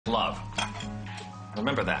Love.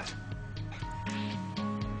 Remember that.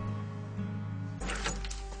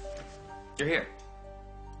 You're here.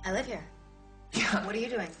 I live here. Yeah. What are you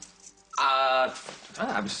doing? I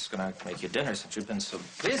was gonna make you dinner since you've been so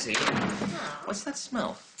busy. Oh. What's that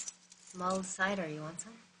smell? Mulled cider. You want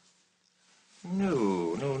some?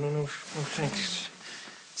 No, thanks.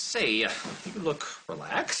 Say, you look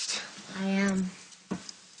relaxed. I am.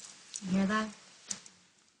 You hear that?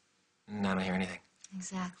 No, I don't hear anything.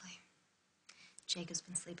 Exactly. Jacob's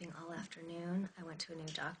been sleeping all afternoon. I went to a new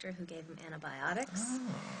doctor who gave him antibiotics. Oh.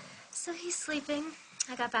 So he's sleeping.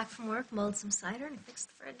 I got back from work, mulled some cider, and fixed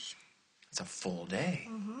the fridge. It's a full day.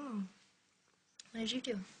 Mm-hmm. What did you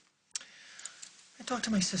do? I talked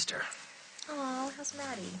to my sister. Oh, how's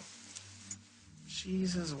Maddie?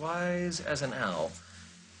 She's as wise as an owl.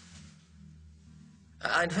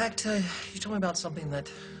 In fact, you told me about something that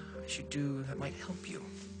I should do that might help you.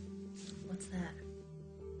 What's that?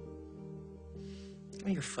 Give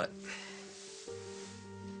me your foot.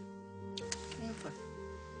 Give me your foot.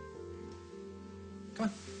 Come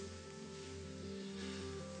on.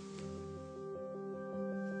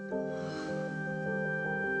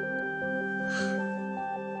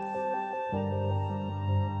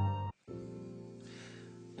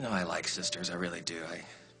 You know, I like sisters. I really do. I think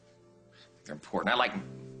they're important. I like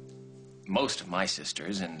most of my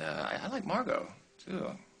sisters, and I like Margot,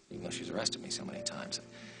 too, even though she's arrested me so many times.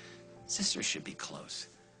 Sisters should be close.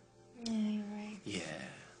 Yeah, you're right. Yeah.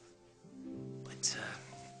 But,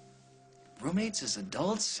 roommates as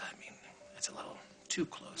adults, I mean, that's a little too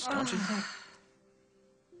close, don't you think?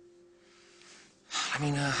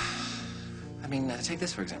 I mean, take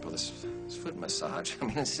this, for example, this foot massage. I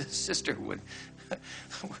mean, his sister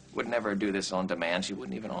would never do this on demand. She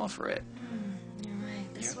wouldn't even offer it. You're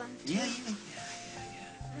right. This one? Yeah.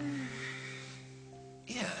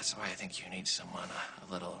 Yeah, that's why I think you need someone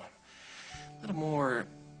a little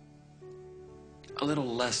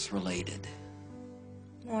less related.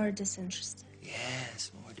 More disinterested.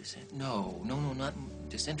 Yes, more No, not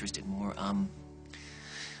disinterested. More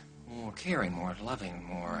caring, more loving,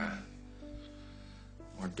 more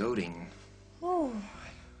doting. Oh.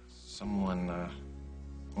 Someone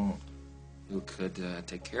who could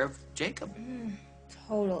take care of Jacob.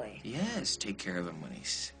 Totally. Yes, take care of him when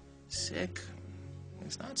he's sick, when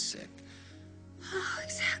he's not sick. Oh,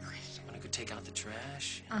 exactly. Someone who could take out the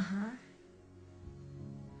trash. Uh-huh.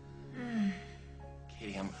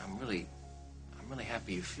 Katie, I'm really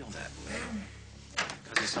happy you feel that way.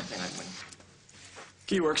 Because it's something I've been...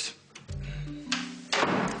 Key works.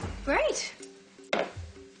 Great.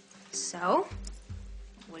 So,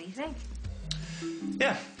 what do you think?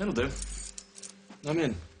 Yeah, that'll do. I'm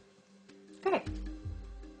in. Great.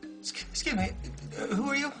 Excuse me, who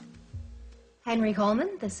are you? Henry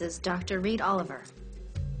Coleman, this is Dr. Reed Oliver,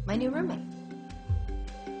 my new roommate.